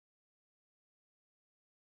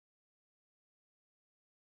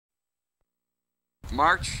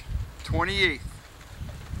March 28th,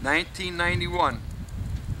 1991.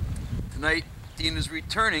 Tonight, Dean is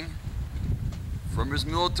returning from his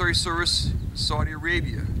military service in Saudi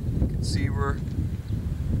Arabia. You can see we're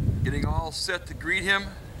getting all set to greet him.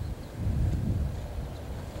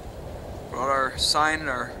 Brought our sign and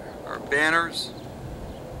our banners,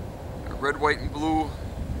 our red, white, and blue,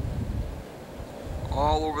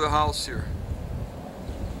 all over the house here.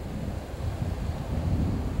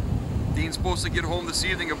 Dean's supposed to get home this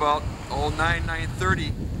evening about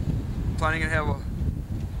 9:30. Planning to have a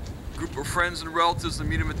group of friends and relatives to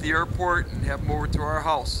meet him at the airport and have him over to our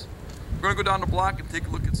house. We're going to go down the block and take a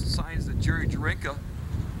look at some signs that Jerry Jarenka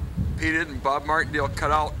painted and Bob Martindale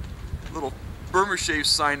cut out. A little Burma shave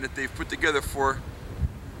sign that they've put together for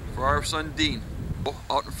our son Dean.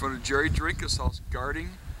 Out in front of Jerry Jarenka's house, guarding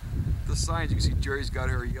the signs. You can see Jerry's got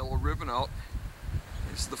her yellow ribbon out.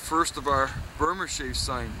 It's the first of our Burma shave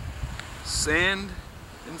sign. Sand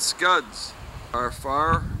and scuds are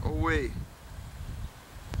far away,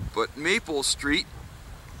 but Maple Street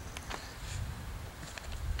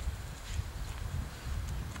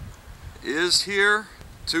is here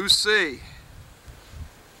to say,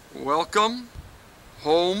 welcome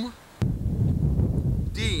home,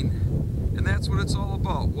 Dean. And that's what it's all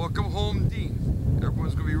about. Welcome home, Dean.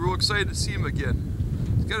 Everyone's going to be real excited to see him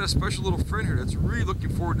again. He's got a special little friend here that's really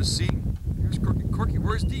looking forward to seeing. Here's Corky. Corky,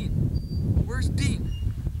 where's Dean? Where's Dean?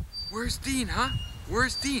 Where's Dean, huh?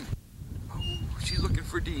 Where's Dean? Oh, she's looking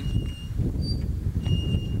for Dean.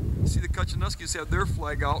 You see the Kachanuskis have their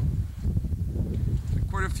flag out. Been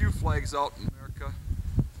quite a few flags out in America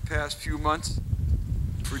the past few months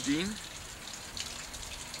for Dean.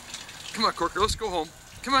 Come on, Corker, let's go home.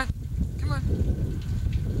 Come on, come on.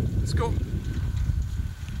 Let's go.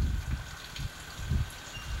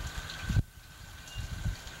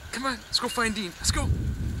 Come on, let's go find Dean. Let's go.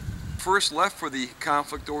 First left for the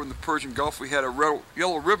conflict over in the Persian Gulf, we had a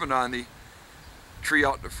yellow ribbon on the tree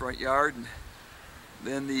out in the front yard, and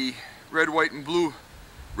then the red, white, and blue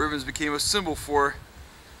ribbons became a symbol for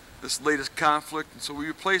this latest conflict, and so we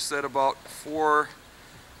replaced that about 4,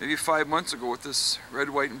 maybe 5 months ago with this red,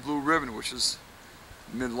 white, and blue ribbon, which has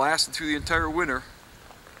been lasting through the entire winter.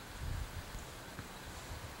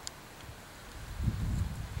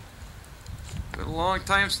 Been a long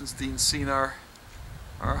time since Dean's seen our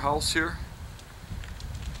house here,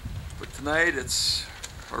 but tonight it's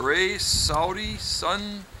hooray, Saudi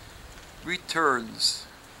son returns.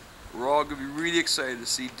 We're all going to be really excited to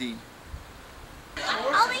see Dean.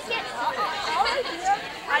 Hi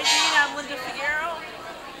Dean, I'm Linda Figueroa.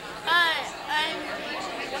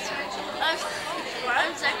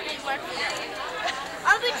 I'm Zachary Mark Figueroa.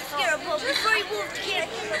 I'm Linda Figueroa. Before you moved here,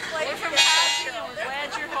 we're from Hawaii and we're glad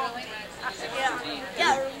you're home.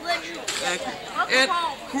 Yeah, we're glad you're home. Thank you. And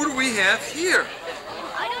who do we have here?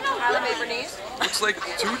 I don't know. Harlem Bernice. Looks like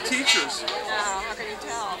 2 teachers. No, how can you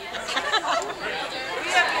tell? We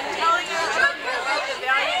have been telling you about the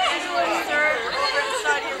valiant Muslims served over in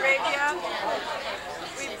Saudi Arabia.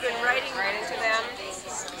 We've been writing to them.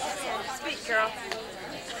 Speak, girl.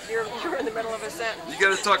 You're in the middle of a sentence. You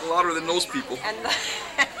got to talk louder than those people. And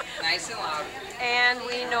nice and loud. And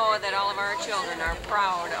we know that all of our children are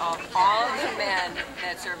proud of all of the men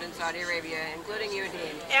that served in Saudi Arabia, including you,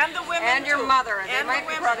 Dean. And the women, and your too. mother. And they might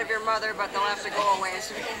be proud of your mother, but they'll have to go away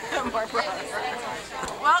so more proud of her.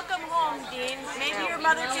 Welcome home, Dean. Maybe your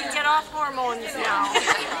mother can get off hormones now.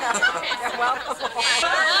 Welcome home.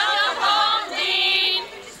 Welcome home, Dean.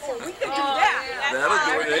 Oh, we could do that. That'll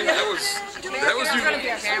do it, eh? That was you.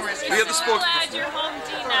 We had the spokesperson. Glad you're home,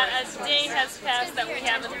 Dean. Not a day has passed that we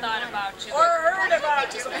haven't thought about you. Or heard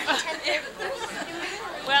about you.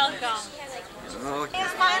 Welcome. Okay.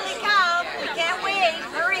 It's finally come. We can't wait.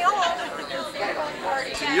 Hurry home.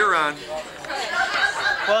 You're on.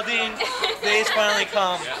 Well, Dean, day's finally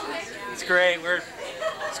come. It's great.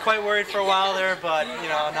 It's quite worried for a while there, but you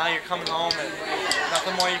know, now you're coming home and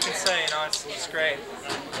nothing more you can say. You know, it's great.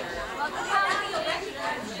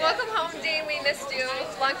 Welcome home, Dean. We missed you.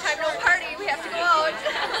 Long time no party. We have to go out.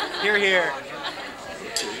 Here, here.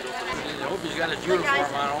 I hope he's got his uniform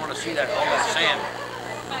on. I don't want to see that all that sand.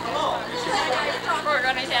 We're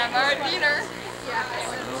going to have our dinner.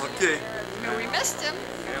 Okay. We missed him.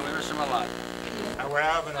 Yeah, we miss him a lot. And we're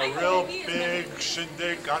having a real big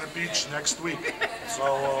shindig on the beach next week.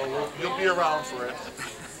 So you'll be around for it.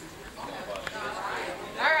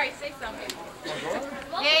 All right, say something.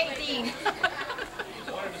 Yay, Dean.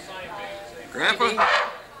 Grandpa?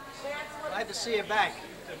 Glad to see you back.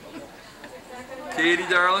 Katie,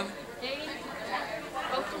 darling?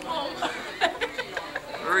 Welcome home.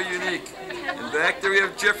 Very unique. And back there we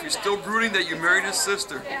have Jeffrey, still brooding that you married his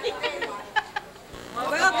sister.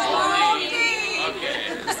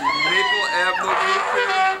 Maple Avenue group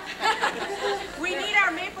here. We need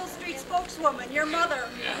our Maple Street spokeswoman, your mother.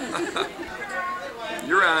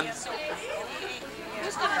 You're on.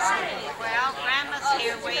 Who's going to say? Well, Grandma's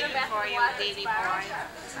here waiting for you, Davy boy.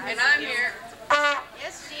 And I'm here.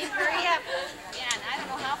 Yes, Jean, hurry up. Yeah, and I don't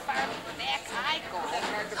know how far back I go,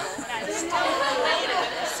 but I'm still related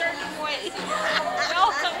in a certain way.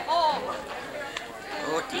 Welcome home.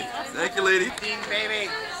 Okay. Thank you, lady. Dean, baby,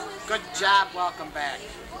 good job. Welcome back.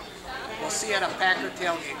 We'll see you at a Packer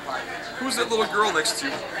tailgate party. Who's that little girl next to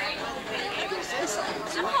you?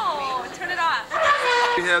 Oh, turn it off.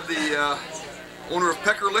 We have the owner of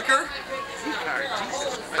Pecker Liquor. Dean,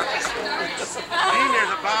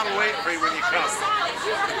 there's a bottle waiting for you when you come.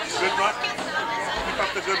 Good luck. Keep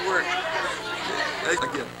up the good work.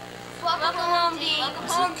 Again. Welcome home, Dean. Welcome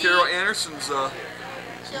This home, is Carol Anderson's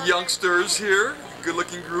youngsters here.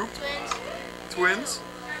 Good-looking group. Twins.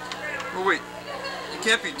 Oh wait, you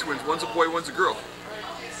can't be twins. One's a boy, one's a girl.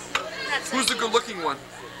 Who's the good-looking one?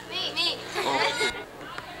 Me. Oh.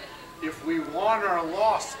 If we won or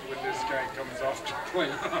lost when this guy comes off the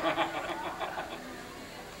plane.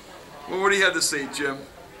 Well, what do you have to say, Jim?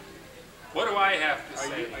 What do I have to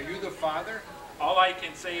say? Are you the father? All I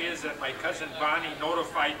can say is that my cousin Bonnie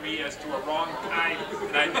notified me as to a wrong time,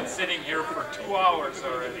 and I've been sitting here for 2 hours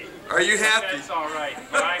already. Are you happy? That's all right,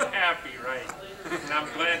 but I'm happy, right? And I'm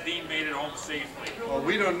glad Dean made it home safely. Well,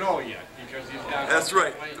 we don't know yet because he's down. That's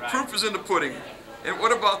right. The proof is in the pudding. And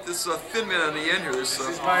what about this thin man on the end here? This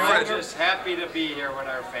I'm just happy to be here with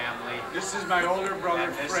our family. This is my older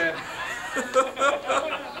brother, Fred.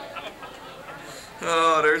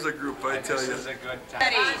 Oh, there's a group, I tell you. This is a good time.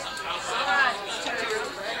 Ready? 1, 2,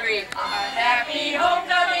 3. A happy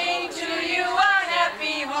homecoming to you. A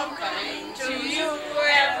happy homecoming to you.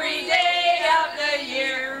 Every day of the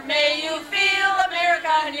year, may you feel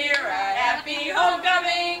America near. A happy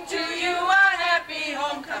homecoming to you. A happy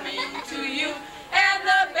homecoming to you. And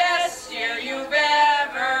the best year you've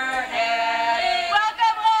ever had.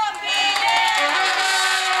 Welcome home,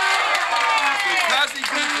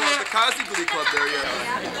 The Cosby Glee Club there,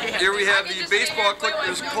 yeah. Here we have the Baseball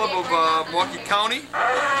Collectors Club of Milwaukee County.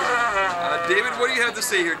 David, what do you have to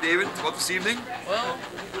say here, David, about this evening? Well,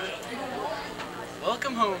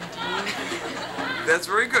 welcome home, Dean. That's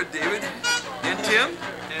very good, David. And Tim?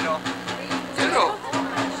 Ditto. Ditto.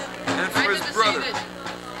 And for his brother.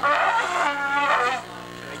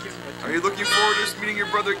 Are you looking forward to meeting your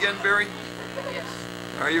brother again, Barry? Yes.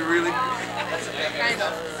 Are you really? Kind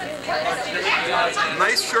of.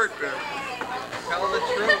 Nice shirt, Barry. Tell the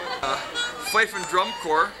truth. Fife and Drum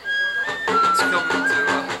Corps. It's coming to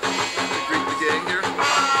greet the gang here.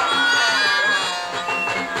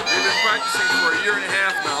 They've been practicing for a year and a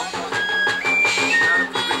half now. Not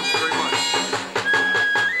improving very much.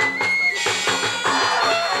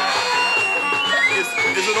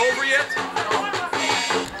 Is it over yet?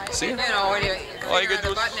 See? You know, when you click on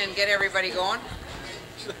the button and get everybody going.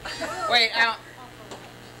 Wait, now.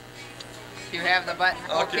 You have the button.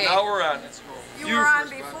 Okay, now we're on. You were on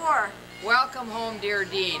before. Welcome home, dear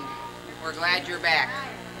Dean. We're glad you're back.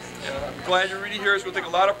 I'm glad you're really here. It's going to take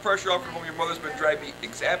a lot of pressure off from home. Your mother's been driving me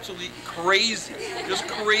absolutely crazy. Just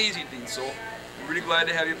crazy, Dean. So I'm really glad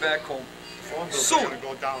to have you back home. Soon.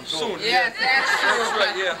 Go down Soon. Yes, that's true. That's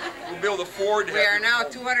right, yeah. We'll be able to afford to We have are you now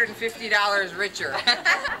home. $250 richer.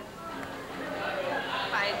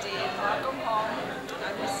 Hi, Dave. Welcome home. I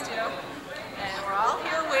missed you. And we're all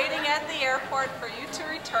here waiting at the airport for you to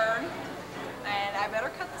return. And I better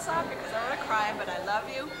cut this off because I'm going to cry, but I love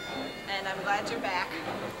you. And I'm glad you're back.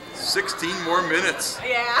 16 more minutes.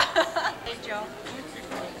 Yeah. Hey, Joe.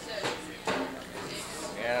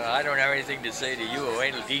 Yeah, I don't have anything to say to you.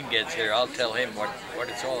 Wait till Dean gets here. I'll tell him what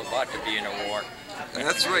it's all about to be in a war.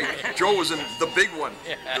 That's right. Joe was in the big one.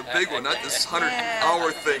 The big one, not this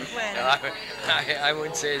 100-hour thing. I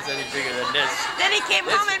wouldn't say it's any bigger than this. Then he came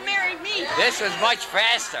home and married me. This was much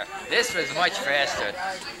faster. This was much faster.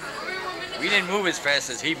 We didn't move as fast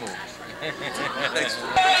as he moved. Thanks.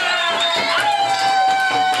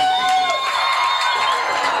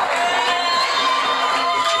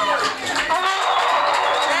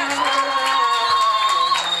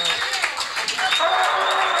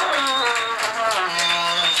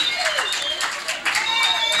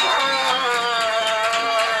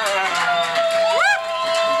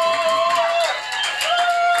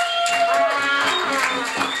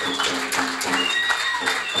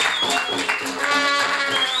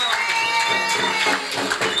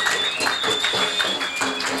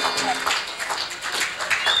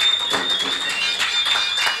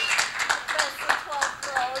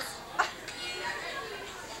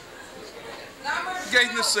 You guys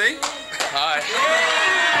gonna sing? Hi.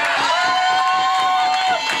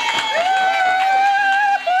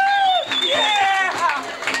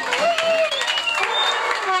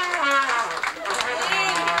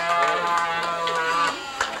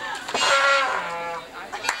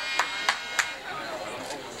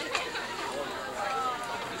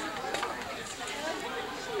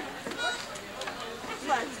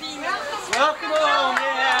 Welcome home,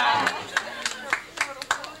 yeah.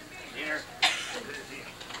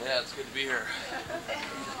 Yeah, it's good to be here.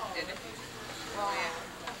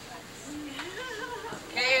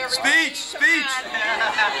 Okay, Speech!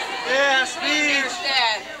 Yeah, speech!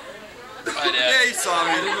 Dad. Hi, Dad. Yeah, he saw I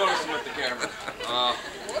me. didn't notice him at the camera.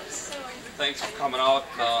 Thanks for coming out.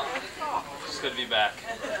 It's good to be back.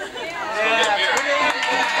 Hey,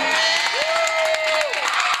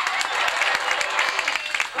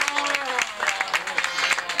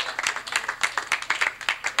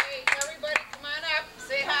 everybody, come on up.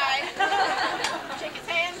 Say hi. Shake his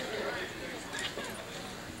hand.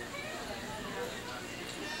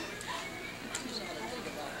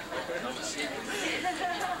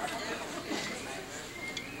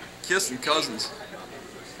 Kissing cousins.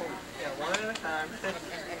 Yeah, one at a time.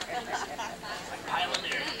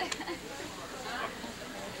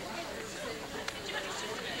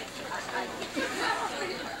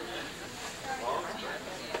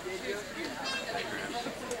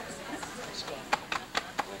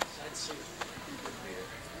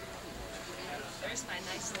 There's my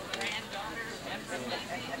nice little granddaughter, Deborah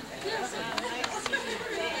Levy.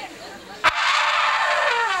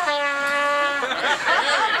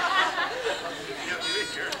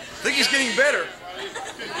 I think he's getting better. 2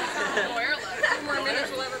 more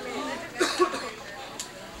minutes will ever be.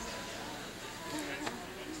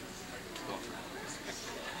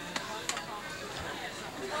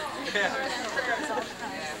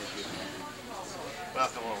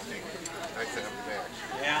 Welcome home, Nick. Nice to have you back.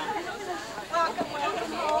 Yeah. Welcome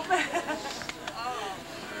home.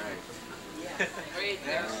 Wait,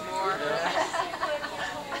 there's more.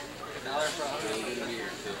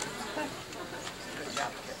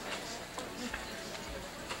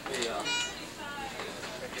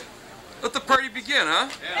 Let the party begin, huh?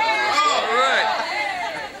 All right.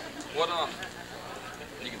 What,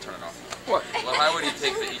 you can turn it off. What? Well, how would you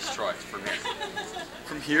take the East Troy from here?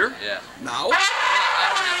 From here? Yeah. Now? I don't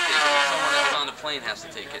have to take it. Someone else on the plane has to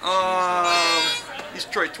take it.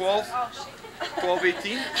 East Troy 12? 12,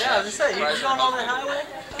 18? Yeah, I was gonna say, you going on the highway?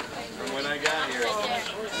 From when I got here.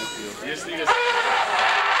 You just need a...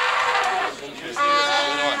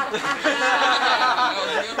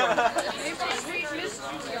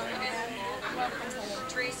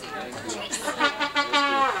 Tracy.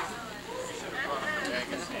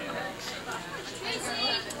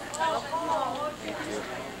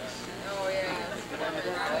 Oh, yeah.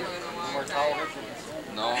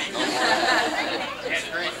 No, no more.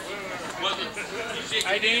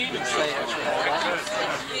 Hi, Dean.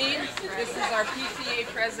 Dean, this is our PTA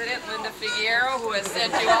president, Linda Figueroa, who has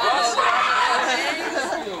sent you all those things.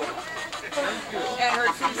 And her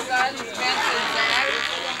 2 sons, Vince and Zach.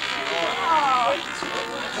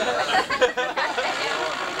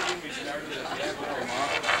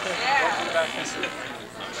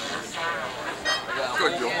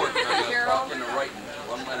 Good, Joe. Carol. Going to write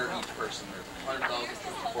 1 letter each person. There's 100,000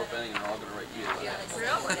 before Benning, and they're all going to write you.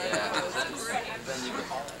 Really? Yeah. Then you go.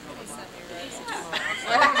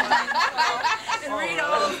 And read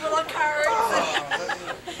all those little cards.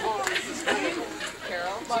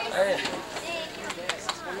 Carol? Hey.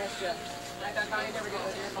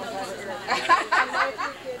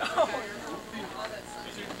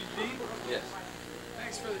 Yes.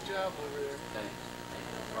 Thanks for the job over there.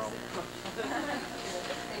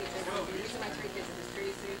 These are my 3 kids. This is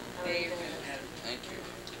Tracy, Dave, Thank you.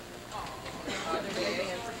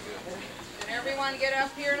 Can everyone get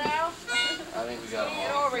up here now? I think we got them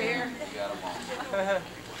Get all. over here. We got them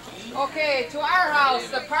all. Okay, to our house,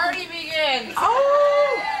 the party begins. Is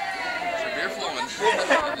your beer flowing?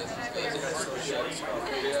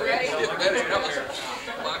 Ready?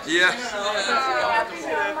 Yeah.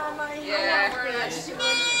 Yeah.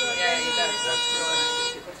 Yeah, he does.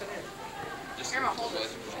 Just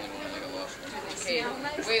Okay,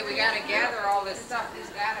 wait, we gotta gather all this stuff. Who's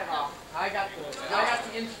got it all? I got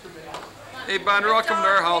the instrument. Hey, Bonder, welcome to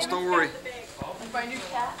our house. Don't worry. My new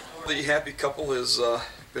cat. The happy couple has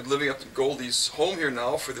been living up to Goldie's home here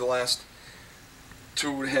now for the last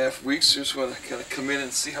 2.5 weeks. Just want to kind of come in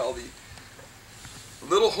and see how the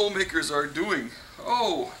little homemakers are doing.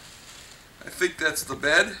 Oh, I think that's the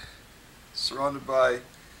bed, surrounded by,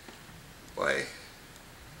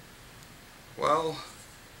 well,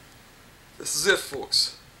 this is it,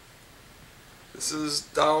 folks. This is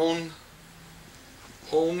down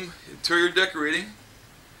home interior decorating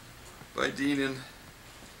by Dean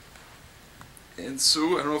and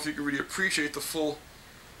Sue. I don't know if you can really appreciate the full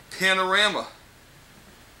panorama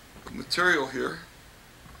of material here.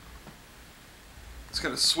 It's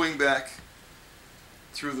going to swing back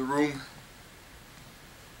through the room.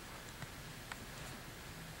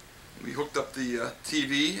 We hooked up the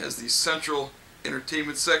TV as the central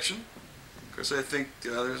entertainment section. Because I think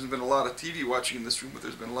there hasn't been a lot of TV watching in this room, but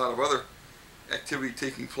there's been a lot of other activity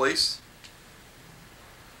taking place.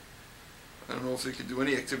 I don't know if they can do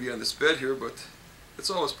any activity on this bed here, but it's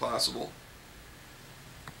always possible.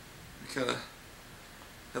 We kind of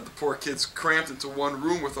have the poor kids cramped into one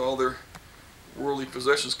room with all their worldly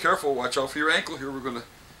possessions. Careful, watch out for your ankle here. We're going to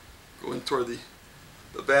go in toward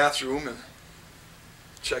the bathroom and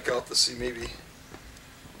check out to see maybe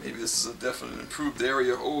this is a definite improved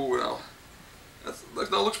area. Oh, now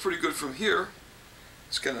that looks pretty good from here.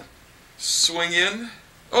 Just kind of swing in.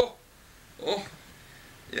 Oh,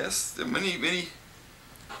 yes, there are many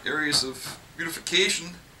areas of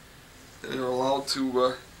beautification that are allowed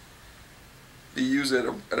to be used at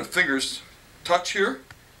a finger's touch here.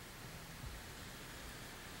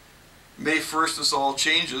 May 1st, this all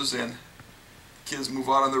changes and kids move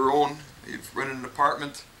out on their own. They've rented an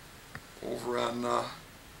apartment over on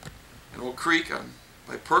in Oak Creek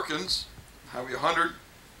by Perkins, Highway 100,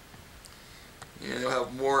 and they'll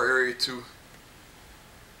have more area to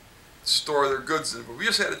store their goods in. But we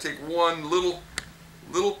just had to take one little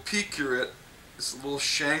peek here at this little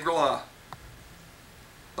Shangri-La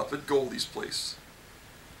up at Goldie's place.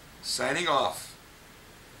 Signing off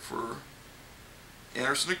for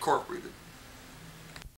Anderson Incorporated.